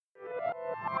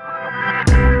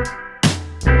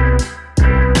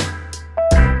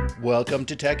Welcome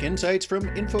to Tech Insights from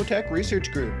Infotech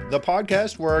Research Group, the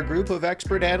podcast where our group of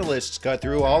expert analysts cut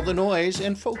through all the noise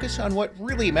and focus on what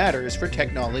really matters for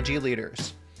technology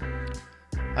leaders.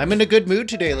 I'm in a good mood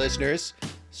today, listeners,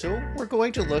 so we're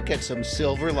going to look at some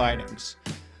silver linings.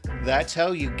 That's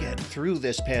how you get through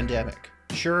this pandemic.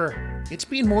 Sure, it's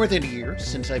been more than a year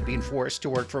since I've been forced to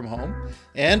work from home,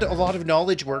 and a lot of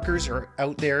knowledge workers are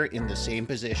out there in the same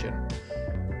position.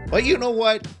 But you know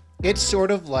what? It's sort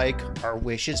of like our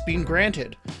wish has been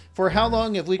granted. For how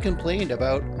long have we complained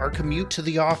about our commute to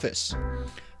the office?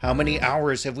 How many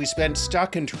hours have we spent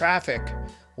stuck in traffic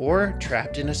or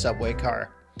trapped in a subway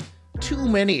car? Too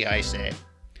many, I say.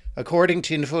 According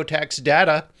to Infotech's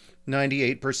data,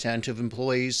 98% of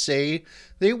employees say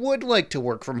they would like to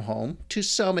work from home to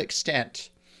some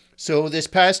extent. So this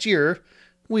past year,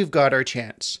 we've got our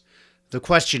chance. The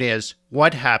question is,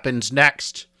 what happens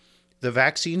next? The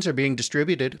vaccines are being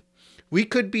distributed. We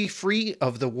could be free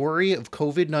of the worry of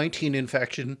COVID-19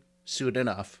 infection soon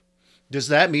enough. Does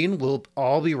that mean we'll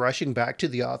all be rushing back to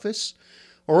the office?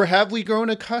 Or have we grown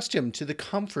accustomed to the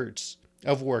comforts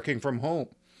of working from home?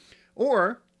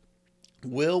 Or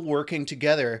will working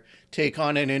together take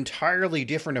on an entirely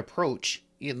different approach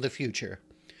in the future?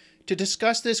 To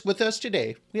discuss this with us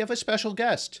today, we have a special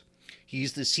guest.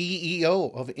 He's the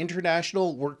CEO of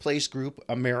International Workplace Group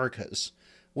Americas,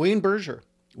 Wayne Berger.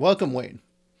 Welcome, Wayne.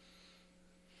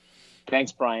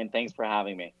 Thanks, Brian. Thanks for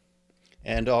having me.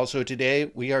 And also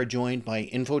today, we are joined by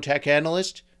Infotech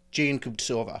analyst Jane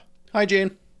Kouptsova. Hi,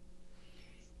 Jane.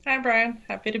 Hi, Brian.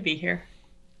 Happy to be here.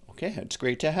 Okay, it's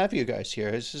great to have you guys here.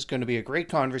 This is going to be a great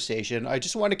conversation. I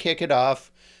just want to kick it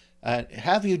off,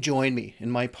 have you join me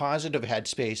in my positive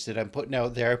headspace that I'm putting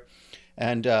out there.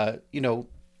 And,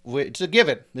 it's a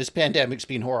given. This pandemic's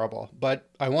been horrible, but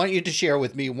I want you to share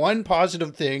with me one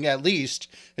positive thing, at least,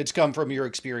 that's come from your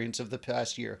experience of the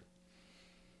past year.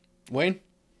 Wayne?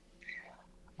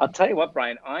 I'll tell you what,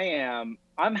 Brian,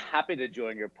 I'm happy to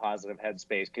join your positive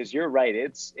headspace because you're right.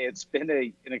 It's been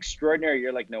an extraordinary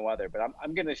year like no other, but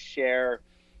I'm going to share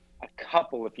a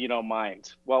couple if you don't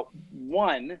mind. Well,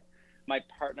 one, my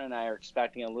partner and I are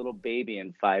expecting a little baby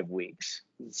in 5 weeks.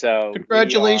 So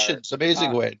congratulations.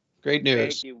 Amazing, Wayne. Great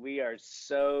news. Thank you. We are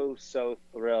so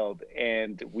thrilled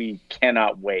and we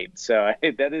cannot wait. So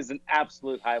that is an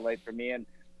absolute highlight for me. And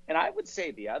I would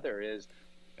say the other is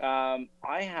I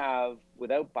have,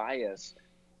 without bias,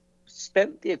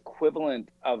 spent the equivalent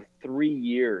of 3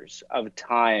 years of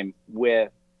time with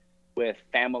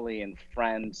family and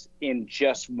friends in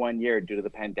just 1 year due to the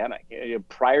pandemic.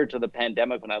 Prior to the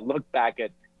pandemic, when I look back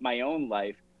at my own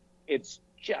life, it's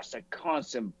just a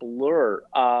constant blur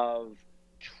of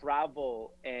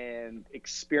travel and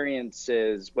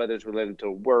experiences, whether it's related to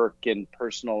work and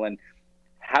personal, and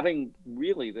having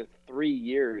really the 3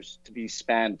 years to be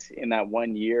spent in that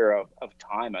 1 year of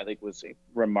time, I think was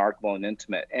remarkable and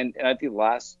intimate. And I think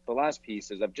the last piece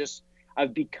is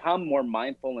I've become more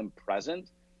mindful and present.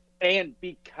 And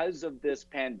because of this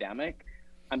pandemic,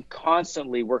 we're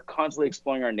constantly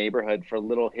exploring our neighborhood for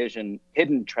little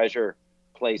hidden treasure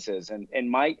places. And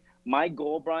my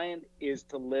goal, Brian, is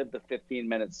to live the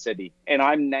 15-minute city. And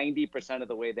I'm 90% of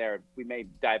the way there. We may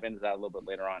dive into that a little bit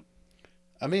later on.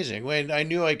 Amazing. Wayne, I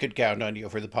knew I could count on you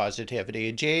for the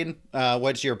positivity. Jane,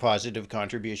 what's your positive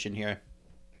contribution here?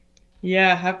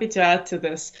 Yeah, happy to add to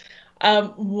this.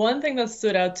 One thing that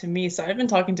stood out to me, so I've been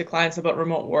talking to clients about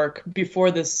remote work before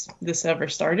this ever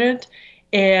started,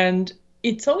 and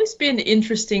it's always been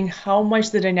interesting how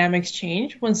much the dynamics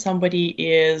change when somebody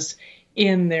is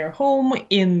in their home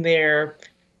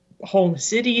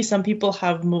city. Some people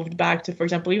have moved back to, for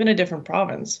example, even a different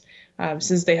province.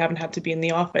 Since they haven't had to be in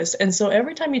the office. And so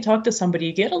every time you talk to somebody,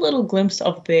 you get a little glimpse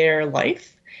of their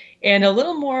life and a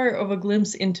little more of a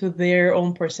glimpse into their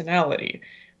own personality,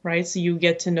 right? So you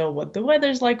get to know what the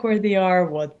weather's like where they are,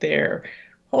 what their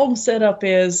home setup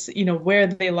is, where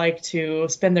they like to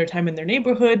spend their time in their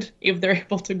neighborhood, if they're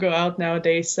able to go out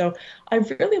nowadays. So I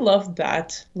really loved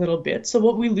that little bit. So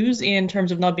what we lose in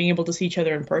terms of not being able to see each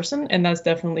other in person, and that's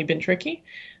definitely been tricky,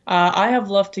 I have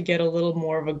loved to get a little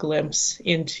more of a glimpse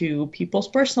into people's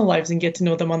personal lives and get to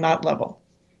know them on that level.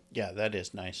 Yeah, that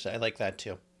is nice. I like that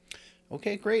too.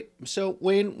 Okay, great. So,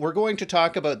 Wayne, we're going to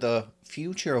talk about the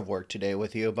future of work today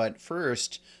with you, but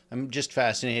first, I'm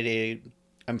fascinated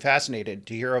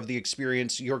to hear of the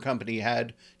experience your company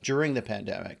had during the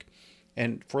pandemic.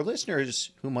 And for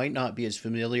listeners who might not be as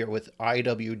familiar with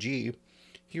IWG,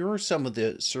 here are some of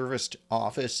the serviced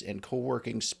office and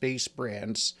co-working space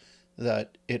brands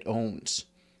that it owns.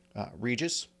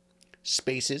 Regis,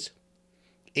 Spaces,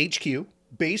 HQ,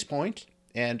 BasePoint,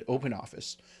 and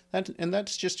OpenOffice. And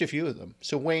that's just a few of them.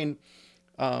 So Wayne,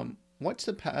 what's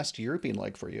the past year been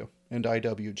like for you and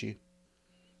IWG?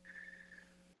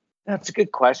 That's a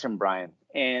good question, Brian.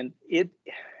 And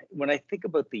when I think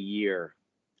about the year,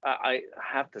 I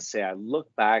have to say, I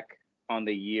look back on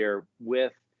the year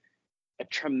with a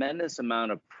tremendous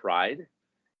amount of pride.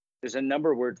 There's a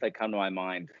number of words that come to my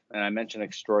mind, and I mentioned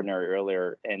extraordinary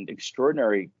earlier, and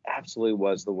extraordinary absolutely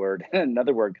was the word.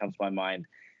 Another word comes to my mind,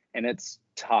 and it's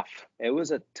tough. It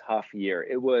was a tough year.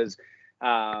 It was,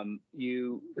 some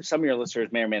of your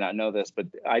listeners may or may not know this, but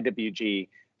IWG,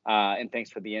 and thanks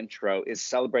for the intro, is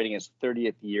celebrating its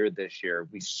 30th year this year.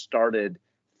 We started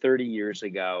 30 years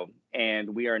ago,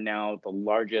 and we are now the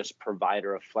largest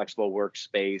provider of flexible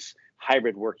workspace,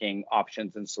 hybrid working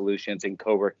options and solutions in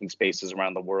co-working spaces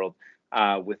around the world,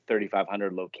 with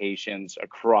 3,500 locations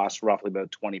across roughly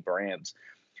about 20 brands.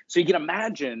 So you can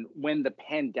imagine when the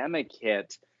pandemic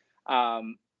hit,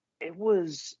 it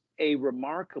was a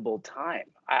remarkable time.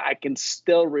 I can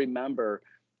still remember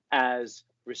as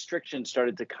restrictions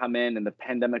started to come in and the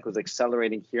pandemic was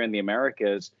accelerating here in the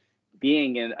Americas,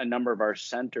 being in a number of our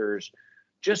centers,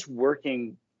 just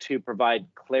working to provide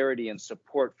clarity and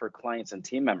support for clients and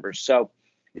team members. So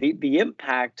the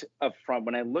impact of from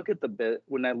when I look at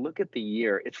the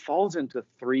year, it falls into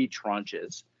three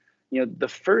tranches. The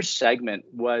first segment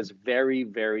was very,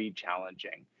 very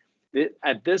challenging.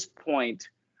 At this point,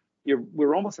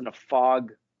 we're almost in a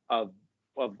fog of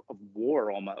war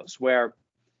almost, where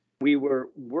we were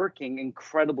working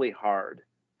incredibly hard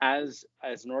as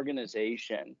an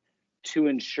organization to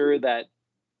ensure that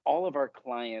all of our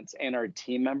clients and our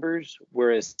team members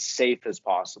were as safe as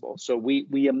possible. So we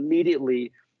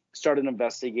immediately started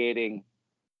investigating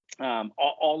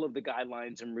all of the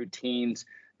guidelines and routines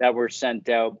that were sent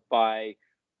out by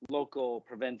local,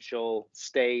 provincial,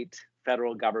 state,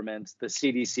 federal governments, the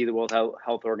CDC, the World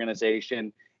Health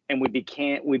Organization, and we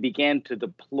began to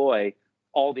deploy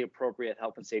all the appropriate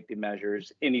health and safety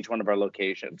measures in each one of our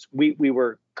locations. We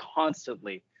were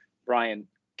constantly, Brian,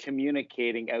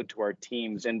 communicating out to our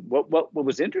teams. And what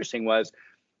was interesting was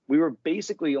we were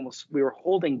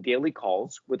holding daily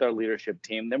calls with our leadership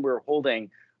team. Then we were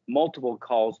holding multiple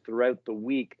calls throughout the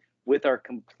week with our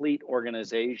complete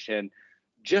organization,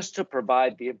 just to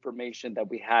provide the information that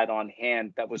we had on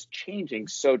hand that was changing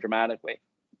so dramatically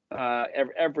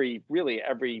every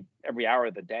hour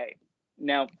of the day.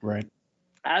 Now, right,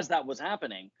 as that was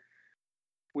happening,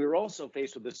 we were also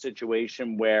faced with a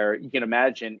situation where you can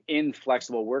imagine in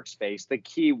flexible workspace, the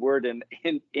key word in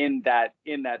that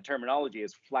terminology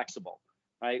is flexible,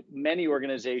 right? Many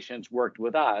organizations worked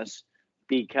with us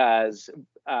because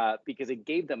it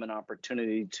gave them an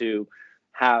opportunity to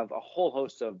have a whole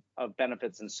host of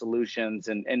benefits and solutions,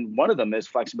 and one of them is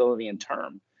flexibility in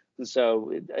term. And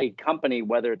so a company,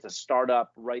 whether it's a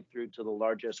startup right through to the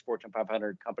largest Fortune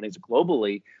 500 companies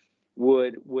globally,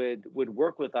 would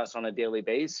work with us on a daily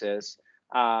basis,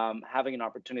 having an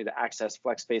opportunity to access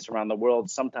flex space around the world,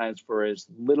 sometimes for as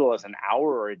little as an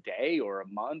hour or a day or a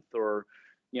month or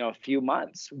a few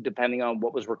months, depending on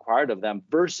what was required of them,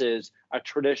 versus a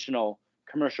traditional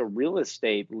commercial real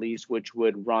estate lease, which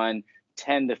would run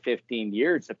 10 to 15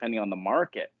 years, depending on the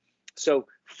market. So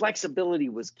flexibility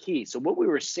was key. So what we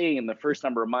were seeing in the first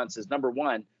number of months is, number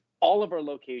one, all of our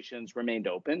locations remained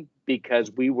open because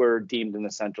we were deemed an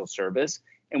essential service.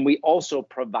 And we also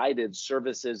provided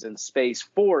services and space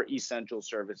for essential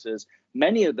services,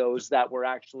 many of those that were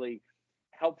actually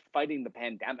help fighting the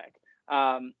pandemic.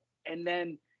 And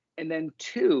then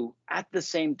two, at the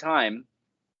same time,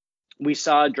 we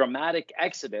saw a dramatic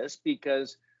exodus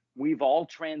because we've all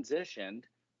transitioned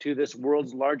to this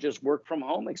world's largest work from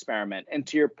home experiment. And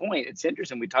to your point, it's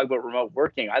interesting. We talk about remote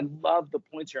working. I love the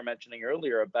points you were mentioning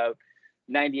earlier about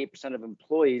 98% of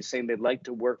employees saying they'd like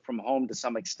to work from home to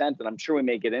some extent. And I'm sure we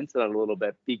may get into that a little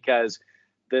bit, because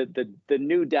the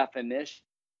new definition,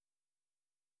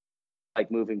 like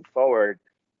moving forward,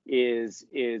 is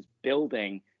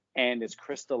building and is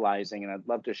crystallizing. And I'd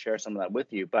love to share some of that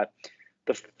with you. But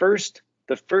the first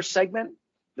segment,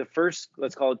 the first,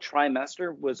 let's call it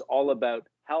trimester, was all about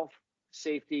health,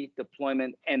 safety,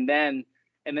 deployment, and then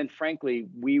frankly,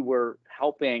 we were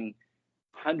helping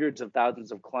hundreds of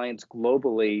thousands of clients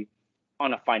globally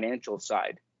on a financial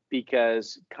side,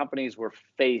 because companies were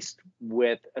faced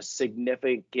with a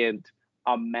significant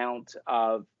amount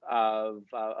of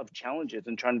challenges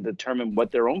in trying to determine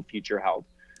what their own future held.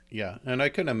 Yeah, and I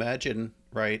can imagine,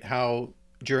 right, how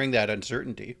during that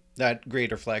uncertainty, that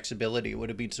greater flexibility would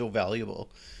have been so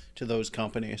valuable to those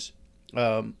companies.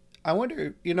 I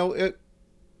wonder, well,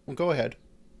 go ahead.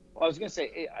 Well, I was going to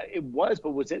say it was, but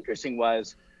what's interesting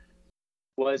was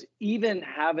even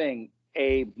having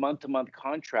a month-to-month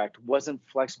contract wasn't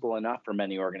flexible enough for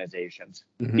many organizations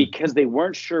Mm-hmm. because they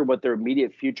weren't sure what their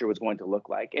immediate future was going to look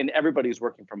like, and everybody's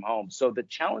working from home. So the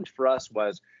challenge for us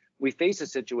was we faced a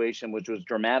situation which was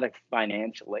dramatic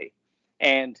financially,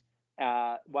 and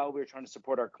while we were trying to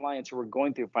support our clients who were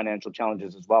going through financial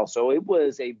challenges as well. So it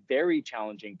was a very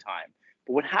challenging time.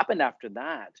 But what happened after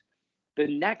that, the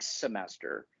next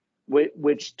semester,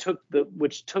 which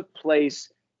took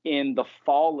place in the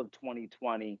fall of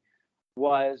 2020,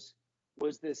 was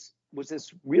this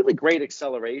really great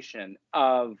acceleration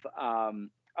of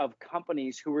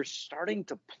companies who were starting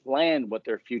to plan what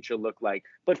their future looked like,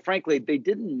 but frankly, they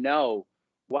didn't know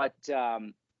what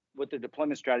their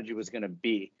deployment strategy was going to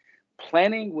be.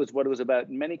 Planning was what it was about.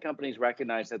 Many companies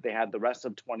recognized that they had the rest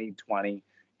of 2020,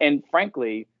 and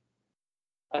frankly,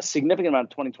 a significant amount of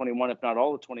 2021, if not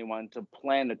all of 21, to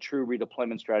plan a true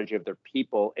redeployment strategy of their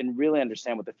people and really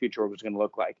understand what the future was going to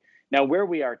look like. Now, where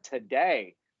we are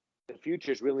today, the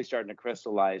future is really starting to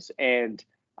crystallize, and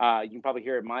you can probably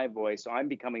hear it in my voice. So I'm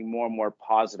becoming more and more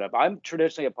positive. I'm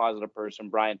traditionally a positive person,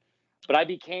 Brian, but I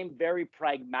became very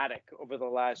pragmatic over the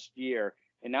last year,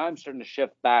 and now I'm starting to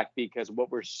shift back because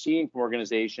what we're seeing from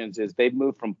organizations is they've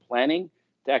moved from planning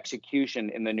to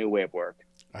execution in the new way of work.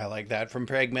 I like that, from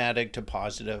pragmatic to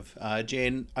positive.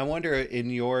 Jane, I wonder, in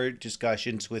your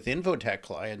discussions with Infotech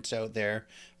clients out there,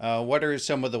 what are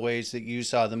some of the ways that you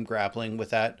saw them grappling with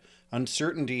that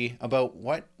uncertainty about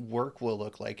what work will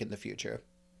look like in the future?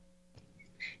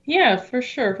 Yeah, for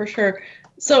sure, for sure.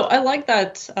 So I like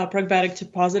that pragmatic to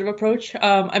positive approach.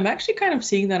 I'm actually kind of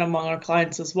seeing that among our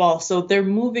clients as well. So they're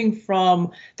moving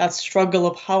from that struggle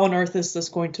of how on earth is this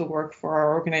going to work for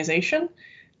our organization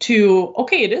to,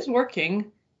 okay, it is working.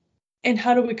 And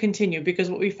how do we continue? Because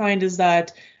what we find is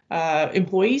that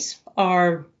employees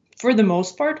are, for the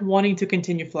most part, wanting to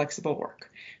continue flexible work,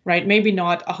 right? Maybe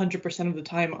not 100% of the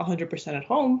time, 100% at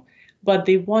home, but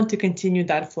they want to continue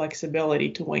that flexibility,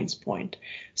 to Wayne's point.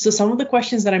 So some of the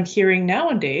questions that I'm hearing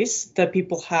nowadays that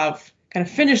people have kind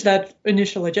of finished that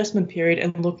initial adjustment period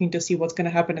and looking to see what's going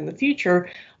to happen in the future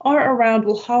are around,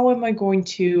 well, how am I going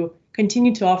to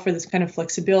continue to offer this kind of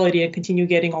flexibility and continue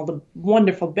getting all the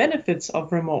wonderful benefits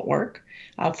of remote work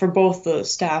for both the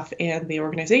staff and the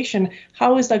organization?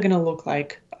 How is that going to look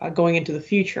like going into the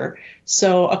future?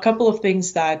 So a couple of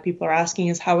things that people are asking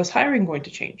is, how is hiring going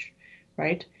to change,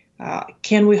 right?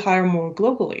 Can we hire more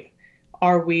globally?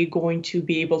 Are we going to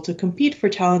be able to compete for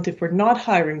talent if we're not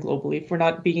hiring globally, if we're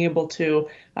not being able to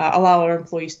allow our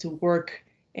employees to work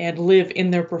and live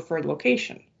in their preferred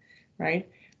location, right?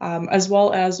 As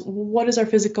well as, what is our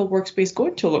physical workspace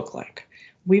going to look like?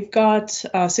 We've got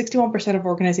 61% of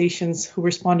organizations who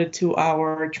responded to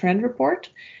our trend report,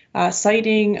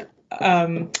 citing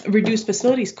reduced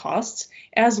facilities costs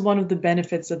as one of the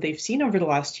benefits that they've seen over the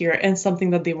last year and something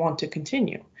that they want to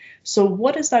continue. So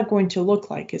what is that going to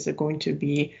look like? Is it going to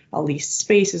be a leased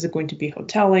space? Is it going to be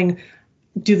hoteling?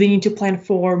 Do they need to plan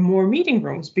for more meeting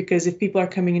rooms? Because if people are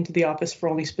coming into the office for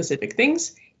only specific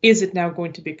things, is it now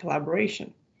going to be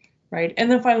collaboration? Right?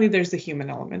 And then finally, there's the human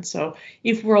element. So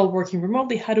if we're all working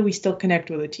remotely, how do we still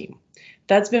connect with a team?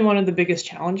 That's been one of the biggest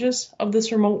challenges of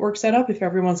this remote work setup. If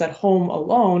everyone's at home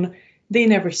alone, they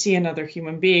never see another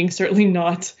human being, certainly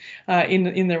not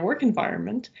in their work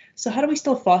environment. So how do we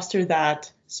still foster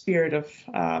that spirit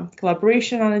of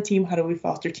collaboration on a team? How do we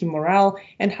foster team morale?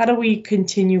 And how do we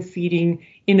continue feeding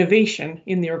innovation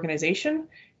in the organization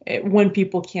when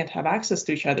people can't have access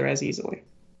to each other as easily?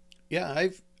 Yeah,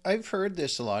 I've heard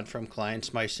this a lot from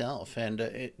clients myself,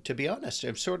 and to be honest,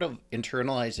 I'm sort of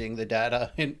internalizing the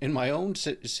data in my own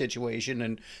situation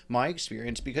and my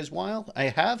experience, because while I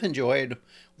have enjoyed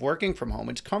working from home,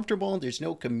 it's comfortable, there's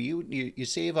no commute, you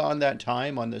save on that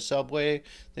time on the subway,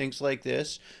 things like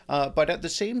this, but at the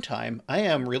same time, I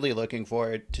am really looking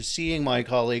forward to seeing my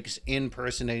colleagues in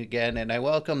person again, and I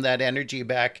welcome that energy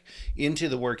back into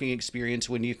the working experience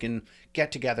when you can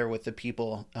get together with the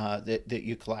people that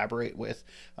you collaborate with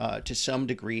to some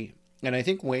degree. And I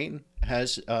think Wayne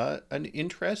has an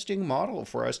interesting model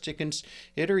for us to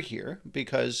consider here,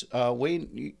 because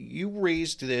Wayne, you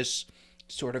raised this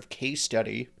sort of case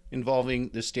study involving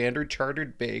the Standard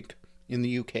Chartered Bank in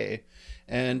the UK,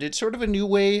 and it's sort of a new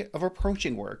way of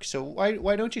approaching work. So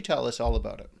why don't you tell us all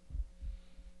about it?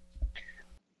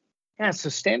 Yeah, so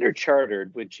Standard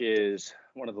Chartered, which is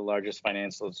one of the largest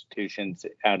financial institutions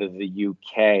out of the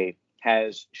UK,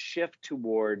 has shifted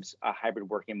towards a hybrid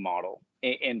working model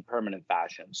in permanent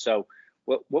fashion. So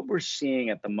what we're seeing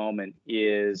at the moment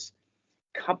is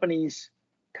companies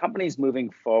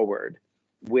moving forward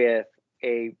with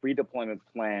a redeployment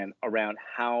plan around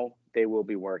how they will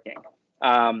be working.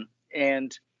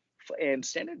 And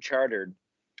Standard Chartered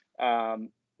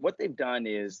what they've done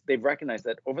is they've recognized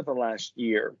that over the last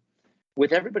year,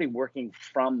 with everybody working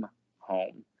from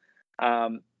home,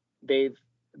 they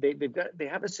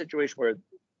have a situation where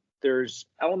there's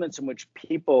elements in which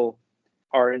people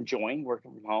are enjoying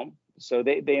working from home. So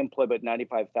they employ about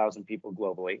 95,000 people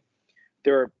globally.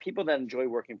 There are people that enjoy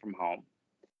working from home.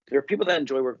 There are people that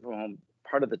enjoy working from home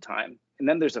part of the time. And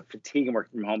then there's a fatigue in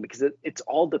working from home because it's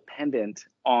all dependent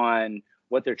on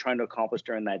what they're trying to accomplish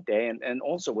during that day and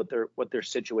also what their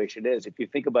situation is. If you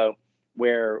think about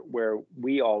where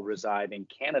we all reside in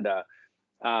Canada,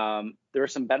 there are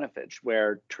some benefits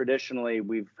where traditionally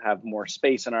we have more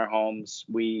space in our homes.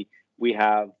 We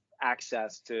have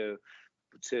access to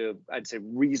I'd say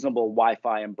reasonable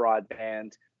Wi-Fi and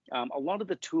broadband. A lot of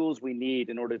the tools we need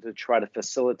in order to try to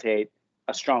facilitate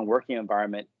a strong working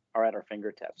environment are at our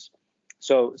fingertips.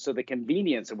 So the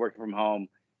convenience of working from home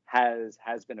has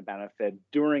been a benefit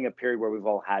during a period where we've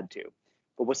all had to.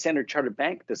 But what Standard Chartered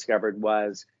Bank discovered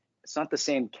was it's not the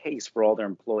same case for all their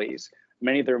employees.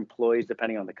 Many of their employees,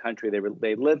 depending on the country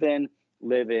they live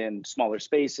in smaller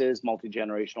spaces,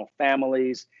 multi-generational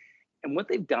families. And what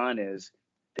they've done is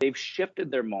they've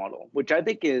shifted their model, which I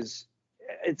think it's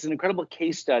an incredible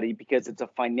case study because it's a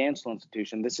financial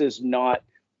institution. This is not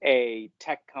a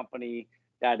tech company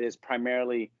that is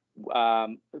primarily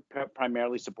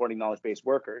supporting knowledge-based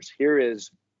workers. Here is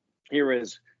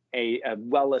a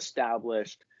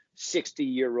well-established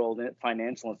 60-year-old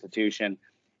financial institution,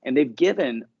 and they've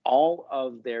given all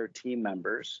of their team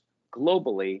members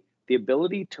globally the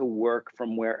ability to work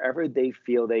from wherever they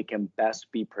feel they can best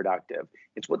be productive.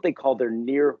 It's what they call their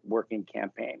near working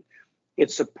campaign. It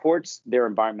supports their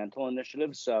environmental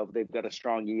initiatives. So they've got a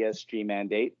strong ESG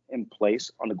mandate in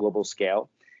place on a global scale.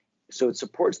 So it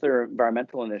supports their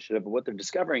environmental initiative. But what they're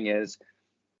discovering is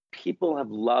people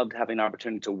have loved having an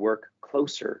opportunity to work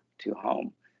closer to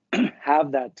home,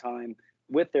 have that time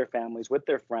with their families, with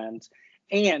their friends,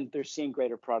 and they're seeing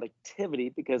greater productivity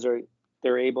because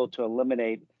they're able to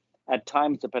eliminate, at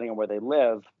times, depending on where they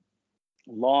live,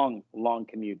 long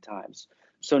commute times.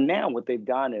 So now what they've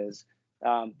done is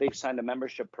they've signed a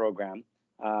membership program,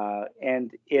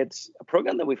 and it's a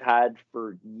program that we've had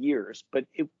for years, but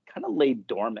it kind of lay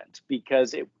dormant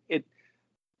because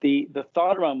the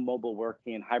thought around mobile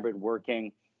working and hybrid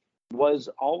working was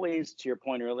always, to your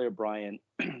point earlier, Brian,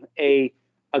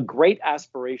 a great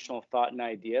aspirational thought and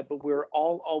idea, but we're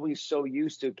all always so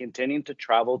used to continuing to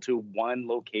travel to one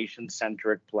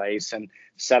location-centric place and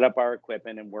set up our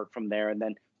equipment and work from there and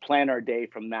then plan our day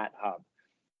from that hub.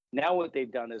 Now what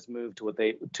they've done is move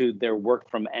to their work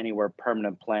from anywhere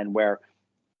permanent plan, where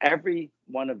every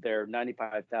one of their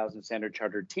 95,000 Standard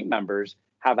Chartered team members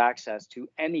have access to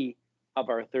any of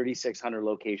our 3,600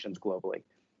 locations globally.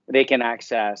 They can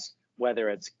access whether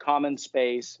it's common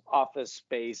space, office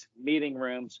space, meeting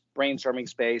rooms, brainstorming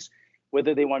space,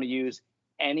 whether they want to use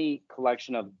any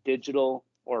collection of digital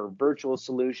or virtual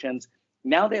solutions.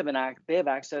 Now they have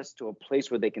access to a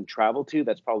place where they can travel to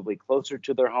that's probably closer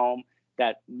to their home,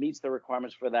 that meets the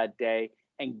requirements for that day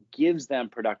and gives them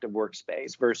productive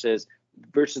workspace versus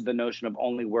the notion of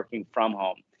only working from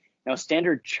home. Now,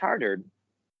 Standard Chartered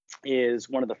is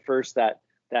one of the first that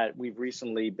we've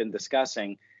recently been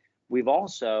discussing. We've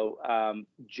also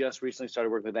just recently started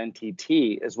working with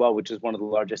NTT as well, which is one of the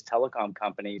largest telecom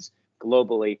companies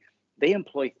globally. They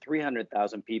employ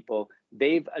 300,000 people.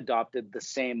 They've adopted the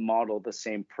same model, the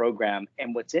same program.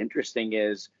 And what's interesting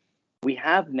is we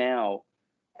have now,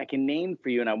 I can name for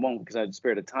you, and I won't because I'm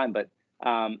spared of time, but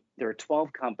there are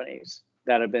 12 companies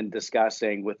that have been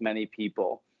discussing with many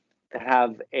people that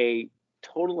have a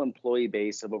total employee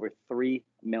base of over 3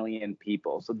 million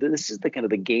people. So this is the kind of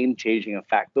the game-changing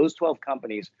effect. Those 12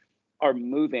 companies are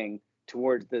moving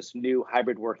towards this new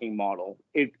hybrid working model,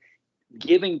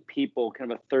 giving people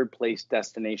kind of a third place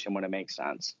destination when it makes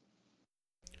sense.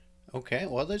 Okay,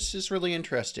 well, this is really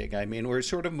interesting. I mean, we're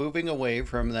sort of moving away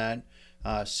from that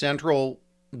central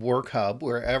work hub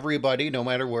where everybody, no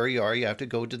matter where you are, you have to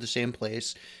go to the same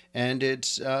place. And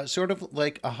it's sort of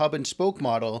like a hub and spoke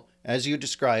model, as you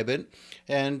describe it.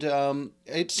 And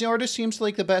it sort of seems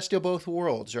like the best of both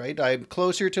worlds, right? I'm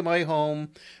closer to my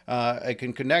home. I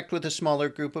can connect with a smaller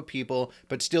group of people,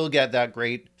 but still get that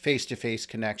great face-to-face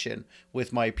connection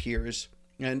with my peers.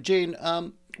 And Jane,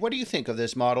 what do you think of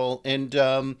this model? And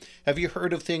have you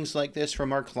heard of things like this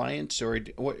from our clients, or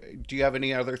do you have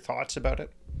any other thoughts about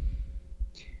it?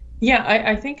 Yeah,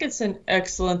 I think it's an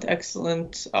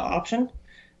excellent option.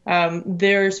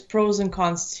 There's pros and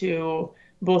cons to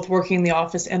both working in the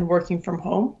office and working from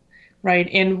home. right?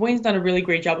 And Wayne's done a really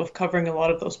great job of covering a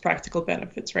lot of those practical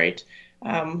benefits, right?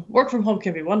 Work from home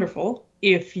can be wonderful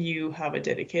if you have a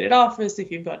dedicated office,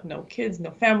 if you've got no kids,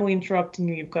 no family interrupting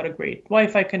you, you've got a great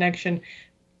Wi-Fi connection.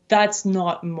 That's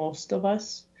not most of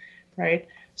us, right?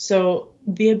 So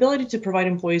the ability to provide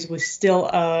employees with still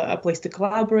a place to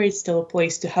collaborate, still a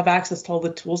place to have access to all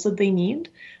the tools that they need,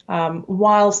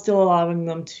 while still allowing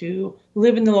them to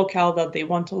live in the locale that they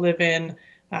want to live in,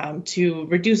 to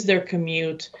reduce their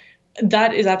commute,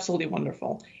 that is absolutely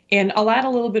wonderful. And I'll add a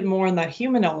little bit more on that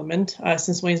human element,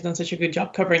 since Wayne's done such a good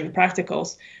job covering the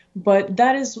practicals. But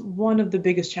that is one of the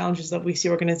biggest challenges that we see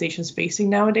organizations facing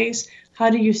nowadays. How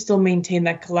do you still maintain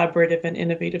that collaborative and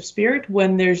innovative spirit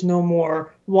when there's no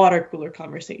more water cooler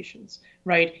conversations,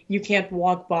 right? You can't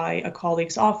walk by a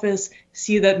colleague's office,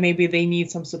 see that maybe they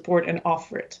need some support and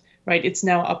offer it, right? It's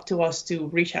now up to us to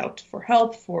reach out for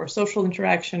help, for social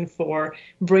interaction, for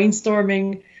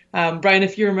brainstorming. Brian,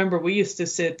 if you remember, we used to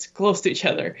sit close to each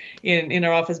other in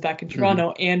our office back in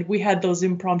Toronto, and we had those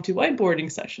impromptu whiteboarding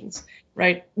sessions,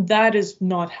 right? That is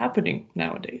not happening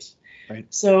nowadays. Right.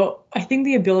 So I think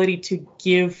the ability to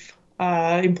give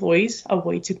employees a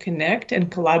way to connect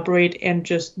and collaborate and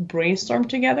just brainstorm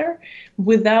together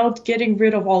without getting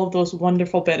rid of all of those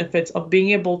wonderful benefits of being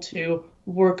able to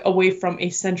work away from a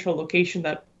central location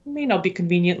that may not be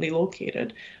conveniently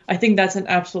located. I think that's an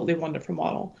absolutely wonderful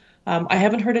model. I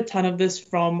haven't heard a ton of this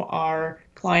from our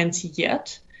clients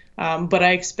yet, but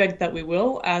I expect that we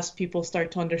will as people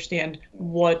start to understand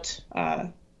what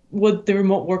the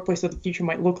remote workplace of the future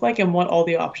might look like and what all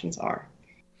the options are.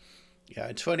 Yeah,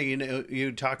 it's funny,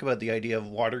 you talk about the idea of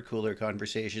water cooler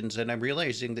conversations, and I'm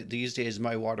realizing that these days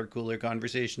my water cooler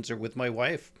conversations are with my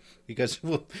wife because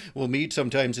we'll meet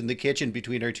sometimes in the kitchen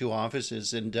between our two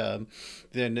offices, and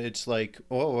then it's like,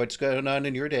 oh, what's going on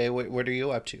in your day? What are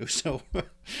you up to? So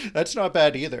that's not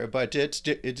bad either, but it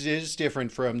is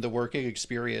different from the working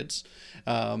experience,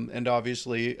 and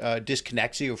obviously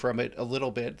disconnects you from it a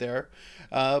little bit there.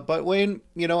 But Wayne,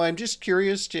 I'm just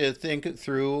curious to think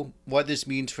through what this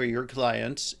means for your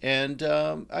clients, and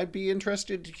I'd be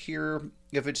interested to hear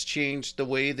if it's changed the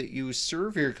way that you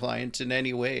serve your clients in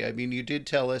any way. I mean, you did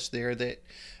tell us there that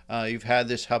you've had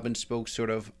this hub and spoke sort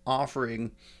of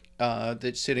offering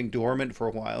that's sitting dormant for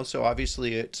a while. So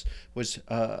obviously it was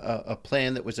a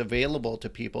plan that was available to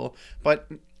people. But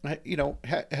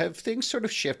have things sort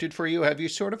of shifted for you? Have you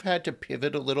sort of had to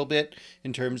pivot a little bit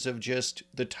in terms of just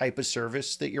the type of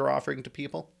service that you're offering to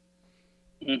people?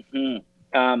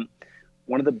 Mm-hmm.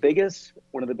 One of the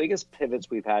biggest pivots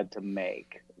we've had to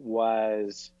make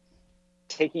was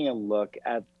taking a look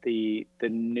at the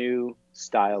new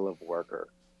style of worker.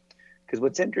 Because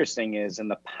what's interesting is in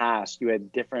the past you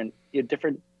had different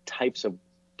types of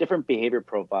different behavior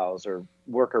profiles or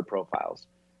worker profiles,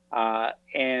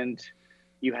 and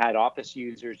you had office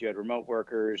users, you had remote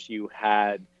workers, you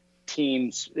had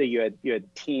teams, you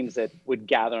had teams that would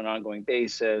gather on an ongoing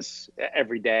basis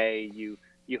every day. You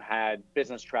had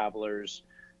business travelers,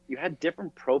 you had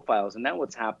different profiles, and now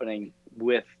what's happening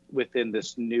within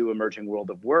this new emerging world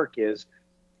of work is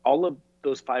all of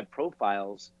those 5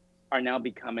 profiles are now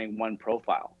becoming one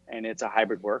profile, and it's a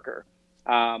hybrid worker.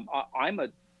 I'm a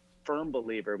firm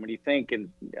believer when you think, and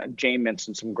Jane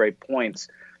mentioned some great points.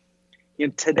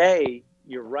 Today,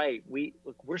 you're right.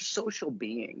 We're social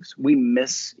beings. We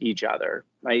miss each other,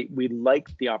 right? We like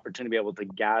the opportunity to be able to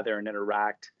gather and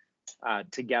interact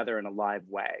together in a live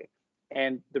way.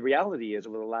 And the reality is,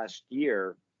 over the last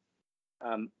year,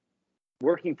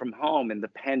 working from home and the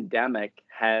pandemic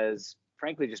has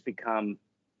frankly just become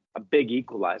a big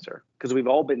equalizer because we've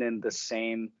all been in the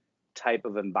same type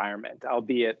of environment,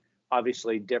 albeit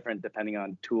obviously different depending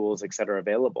on tools, et cetera,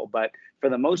 available. But for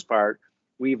the most part,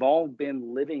 we've all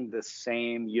been living the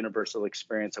same universal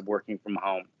experience of working from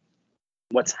home.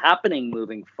 What's happening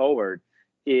moving forward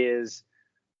is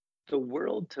the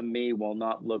world to me will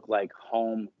not look like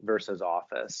home versus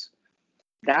office.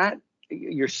 That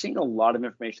you're seeing a lot of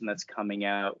information that's coming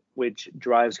out, which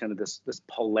drives kind of this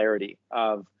polarity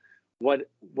of what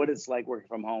it's like working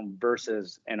from home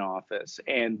versus an office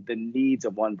and the needs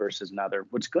of one versus another.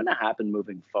 What's going to happen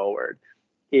moving forward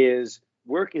is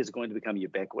work is going to become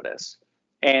ubiquitous.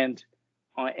 And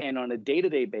on a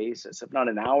day-to-day basis, if not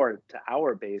an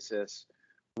hour-to-hour basis,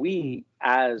 we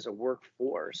as a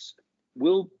workforce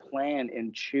will plan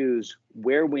and choose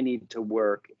where we need to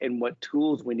work and what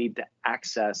tools we need to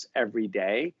access every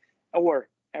day or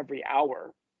every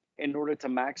hour in order to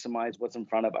maximize what's in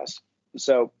front of us.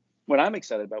 So what I'm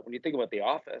excited about, when you think about the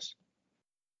office,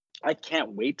 I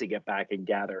can't wait to get back and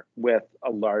gather with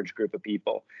a large group of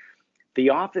people. The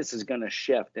office is going to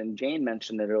shift, and Jane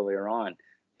mentioned it earlier on.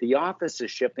 the office is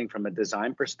shifting from a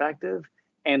design perspective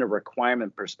and a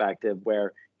requirement perspective,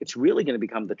 where it's really going to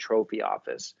become the trophy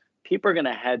office. People are going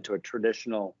to head to a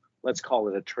traditional, let's call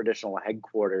it a traditional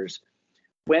headquarters,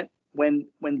 when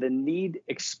the need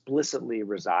explicitly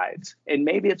resides. And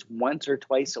maybe it's once or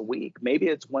twice a week, maybe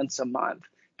it's once a month,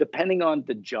 depending on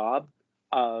the job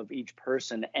of each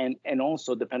person, and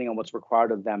also depending on what's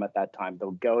required of them at that time.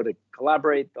 They'll go to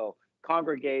collaborate, they'll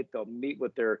congregate, they'll meet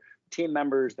with their team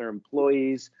members, their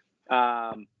employees,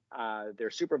 their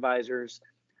supervisors,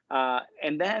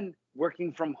 and then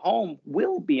working from home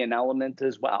will be an element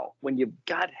as well. When you've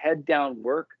got head down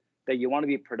work that you want to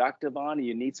be productive on, and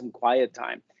you need some quiet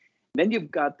time, then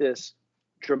you've got this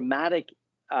dramatic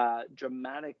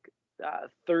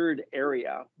third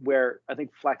area where I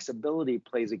think flexibility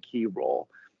plays a key role.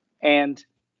 And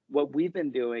what we've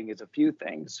been doing is a few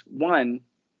things. One,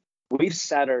 we've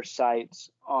set our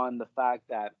sights on the fact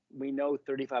that we know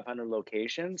 3,500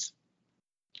 locations,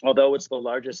 although it's the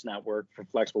largest network for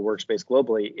flexible workspace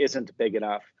globally, isn't big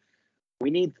enough. We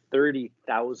need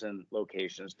 30,000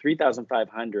 locations.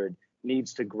 3,500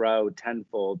 needs to grow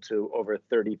tenfold to over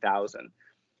 30,000,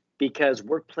 because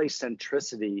workplace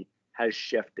centricity has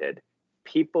shifted.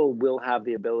 People will have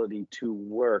the ability to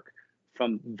work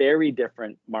from very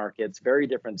different markets, very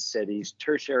different cities,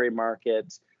 tertiary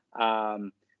markets,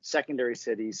 secondary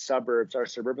cities, suburbs. Our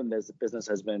suburban business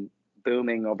has been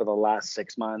booming over the last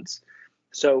 6 months.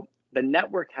 So the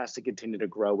network has to continue to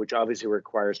grow, which obviously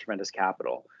requires tremendous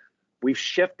capital. We've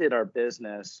shifted our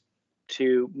business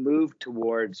to move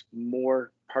towards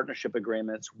more partnership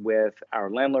agreements with our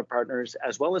landlord partners,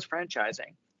 as well as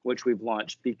franchising, which we've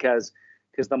launched, because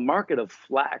the market of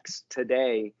flex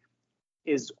today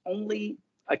is only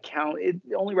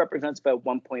represents about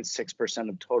 1.6%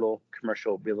 of total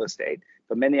commercial real estate.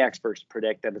 But many experts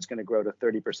predict that it's going to grow to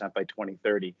 30% by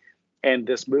 2030. And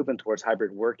this movement towards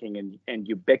hybrid working and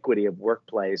ubiquity of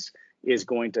workplace is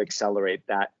going to accelerate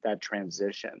that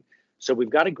transition. So we've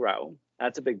got to grow.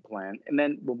 That's a big plan. And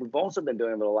then what we've also been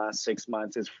doing over the last 6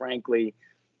 months is, frankly,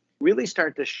 really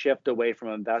start to shift away from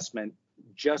investment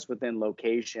just within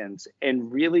locations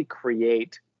and really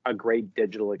create a great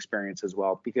digital experience as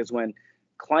well. Because when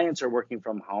clients are working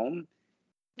from home,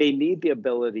 they need the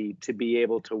ability to be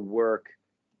able to work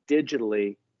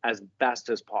digitally as best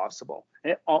as possible,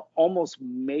 and almost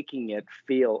making it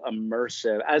feel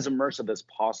immersive as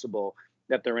possible,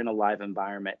 that they're in a live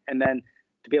environment. And then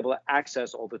to be able to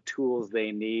access all the tools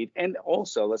they need. And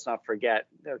also, let's not forget,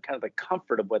 kind of the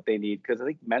comfort of what they need, because I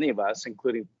think many of us,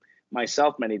 including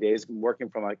myself, many days, been working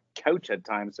from a couch at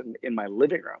times in my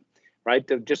living room, right?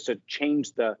 To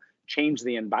change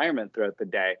the environment throughout the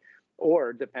day,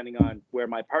 or depending on where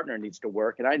my partner needs to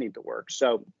work and I need to work.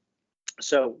 So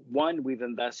one, we've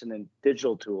invested in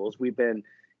digital tools. We've been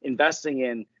investing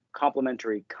in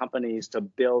complementary companies to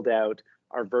build out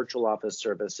our virtual office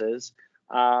services.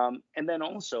 And then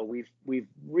also we've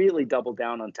really doubled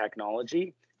down on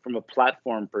technology from a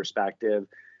platform perspective,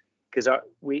 because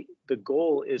the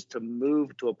goal is to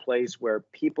move to a place where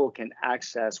people can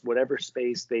access whatever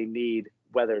space they need,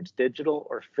 whether it's digital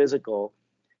or physical,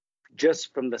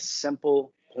 just from the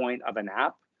simple point of an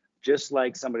app, just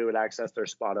like somebody would access their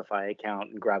Spotify account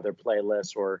and grab their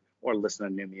playlist or listen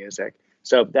to new music.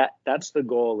 So that's the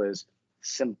goal, is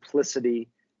simplicity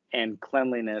and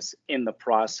cleanliness in the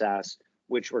process,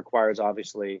 which requires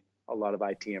obviously a lot of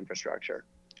IT infrastructure.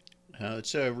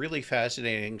 It's a really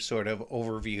fascinating sort of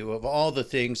overview of all the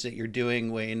things that you're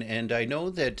doing, Wayne. And I know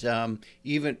that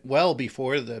even well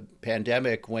before the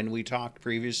pandemic, when we talked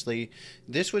previously,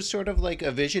 this was sort of like a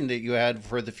vision that you had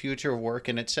for the future of work.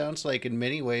 And it sounds like in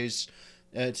many ways,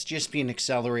 it's just been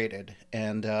accelerated.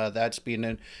 And that's been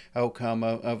an outcome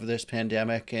of this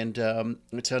pandemic. And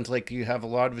it sounds like you have a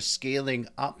lot of scaling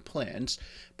up plans.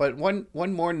 But one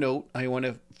more note I want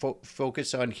to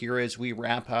focus on here as we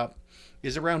wrap up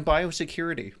is around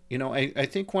biosecurity. You know, I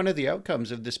think one of the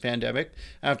outcomes of this pandemic,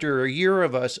 after a year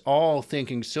of us all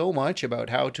thinking so much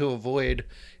about how to avoid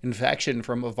infection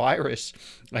from a virus,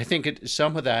 I think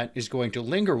some of that is going to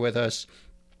linger with us.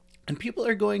 And people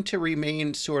are going to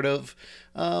remain sort of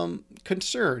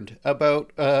concerned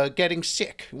about getting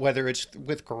sick, whether it's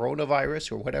with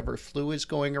coronavirus or whatever flu is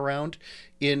going around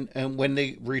when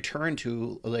they return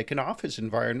to like an office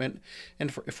environment.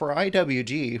 And for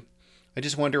IWG, I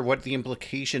just wonder what the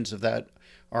implications of that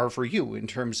are for you in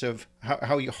terms of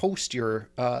how you host your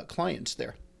clients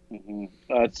there. Mm-hmm.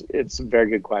 It's a very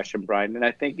good question, Brian. And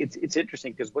I think it's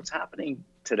interesting, because what's happening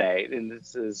today, and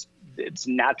it's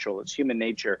natural, it's human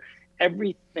nature.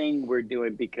 Everything we're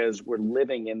doing, because we're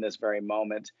living in this very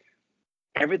moment,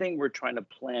 everything we're trying to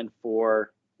plan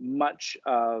for, much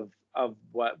of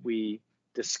what we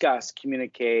discuss,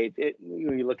 communicate.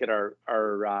 You look at our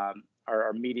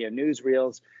media news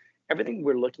reels. Everything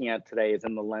we're looking at today is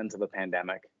in the lens of a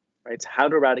pandemic, right? It's how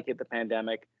to eradicate the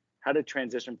pandemic, how to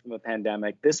transition from a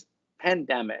pandemic. This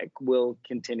pandemic will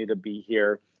continue to be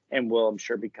here and will, I'm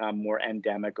sure, become more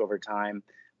endemic over time.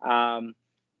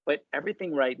 But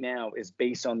everything right now is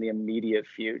based on the immediate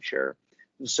future.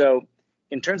 So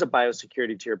in terms of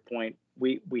biosecurity, to your point,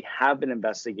 we have been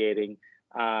investigating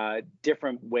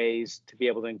different ways to be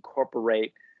able to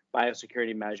incorporate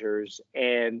biosecurity measures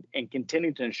and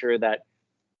continue to ensure that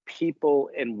people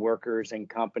and workers and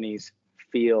companies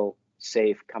feel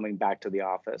safe coming back to the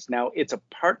office. Now, it's a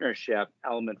partnership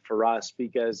element for us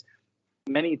because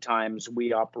many times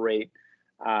we operate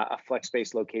a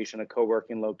flex-based location, a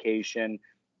co-working location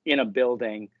in a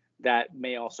building that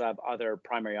may also have other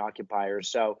primary occupiers.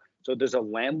 So there's a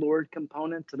landlord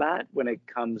component to that when it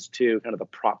comes to kind of the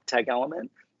prop tech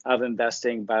element of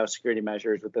investing biosecurity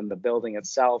measures within the building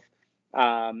itself,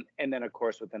 and then of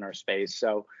course within our space.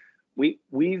 So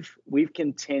we've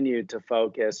continued to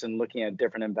focus and looking at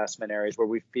different investment areas where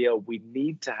we feel we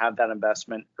need to have that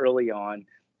investment early on,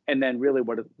 and then really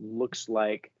what it looks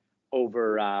like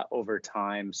over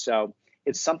time. So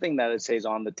it's something that I'd say is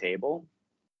on the table,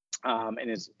 and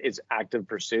is active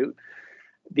pursuit.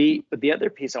 But the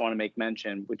other piece I want to make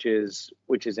mention, which is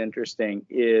interesting,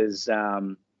 is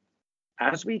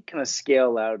as we kind of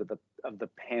scale out of the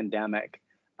pandemic,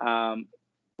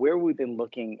 where we've been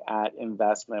looking at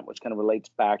investment, which kind of relates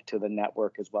back to the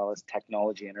network as well as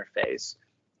technology interface,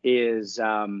 is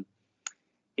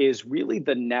really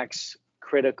the next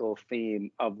critical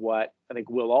theme of what I think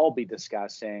we'll all be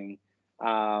discussing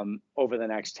over the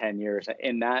next 10 years,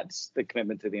 and that's the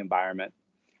commitment to the environment.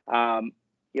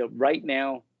 Right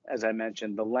now, as I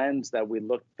mentioned, the lens that we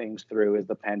look things through is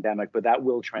the pandemic, but that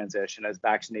will transition as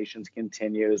vaccinations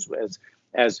continues,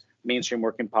 as mainstream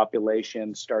working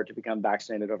populations start to become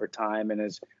vaccinated over time, and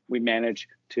as we manage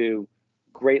to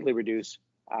greatly reduce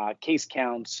case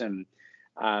counts and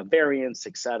variants,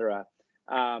 et cetera.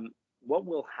 What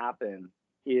will happen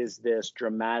is this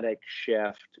dramatic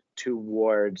shift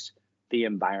towards the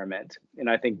environment. And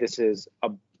I think this is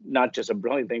not just a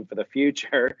brilliant thing for the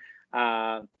future,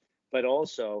 but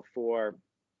also for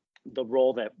the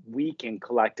role that we can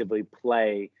collectively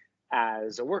play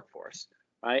as a workforce,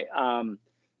 right?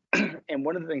 And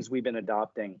one of the things we've been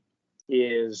adopting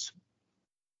is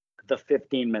the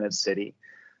 15-minute city.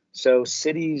 So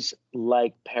cities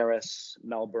like Paris,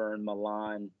 Melbourne,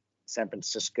 Milan, San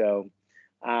Francisco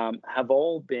have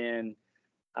all been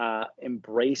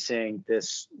embracing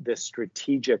this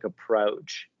strategic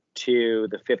approach to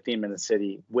the 15-minute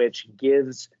city, which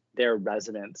gives their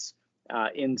residents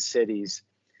in cities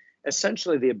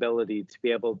essentially the ability to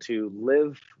be able to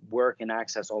live, work, and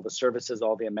access all the services,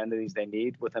 all the amenities they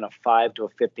need within a 5 to a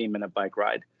 15-minute bike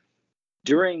ride.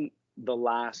 During the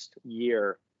last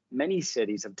year, many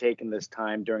cities have taken this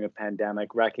time during a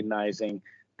pandemic, recognizing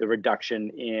the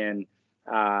reduction in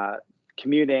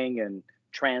commuting and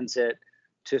transit,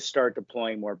 to start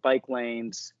deploying more bike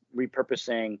lanes,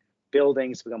 repurposing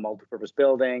buildings to become multi-purpose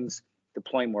buildings,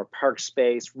 deploying more park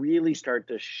space, really start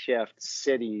to shift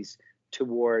cities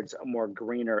towards a more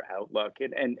greener outlook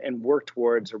and work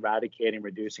towards eradicating,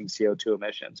 reducing CO2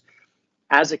 emissions.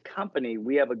 As a company,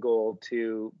 we have a goal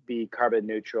to be carbon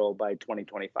neutral by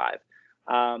 2025.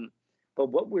 But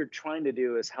what we're trying to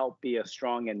do is help be a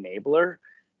strong enabler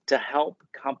to help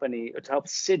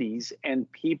cities and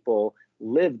people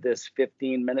live this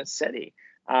 15-minute city.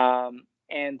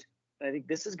 And I think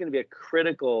this is going to be a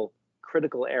critical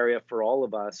area for all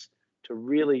of us to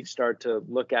really start to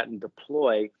look at and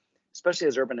deploy, especially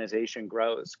as urbanization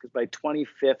grows. Because by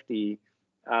 2050,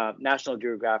 National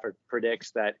Geographic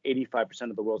predicts that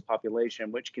 85% of the world's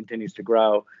population, which continues to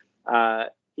grow,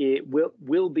 it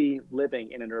will be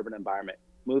living in an urban environment,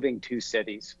 moving to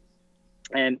cities.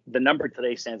 And the number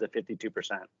today stands at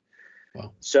 52%.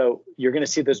 Wow. So you're going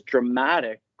to see this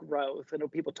dramatic growth. I know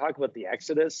people talk about the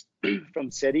exodus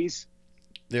from cities.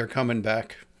 They're coming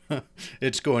back.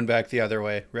 It's going back the other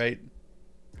way, right?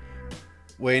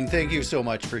 Wayne, thank you so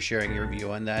much for sharing your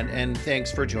view on that. And thanks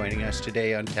for joining us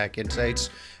today on Tech Insights.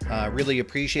 Really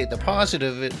appreciate the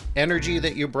positive energy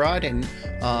that you brought and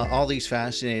all these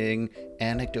fascinating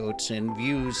anecdotes and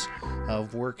views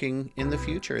of working in the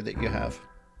future that you have.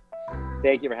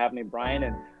 Thank you for having me, Brian,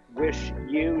 and wish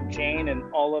you, Jane, and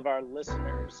all of our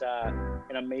listeners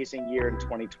an amazing year in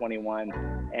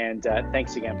 2021. And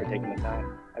thanks again for taking the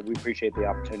time. We appreciate the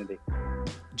opportunity.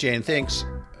 Jane, thanks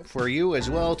for you as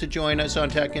well to join us on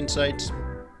Tech Insights.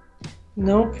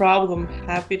 No problem.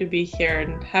 Happy to be here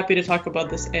and happy to talk about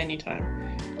this anytime.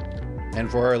 And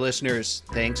for our listeners,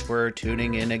 thanks for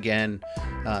tuning in again.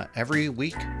 Every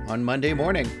week on Monday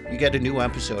morning, you get a new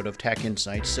episode of Tech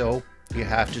Insights. So you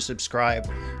have to subscribe,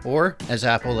 or as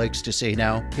Apple likes to say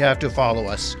now, you have to follow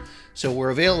us. So we're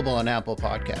available on Apple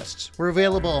Podcasts. We're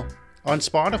available on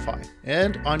Spotify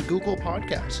and on Google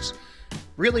Podcasts.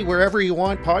 Really, wherever you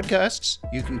want podcasts,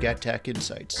 you can get Tech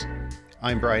Insights.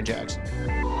 I'm Brian Jackson.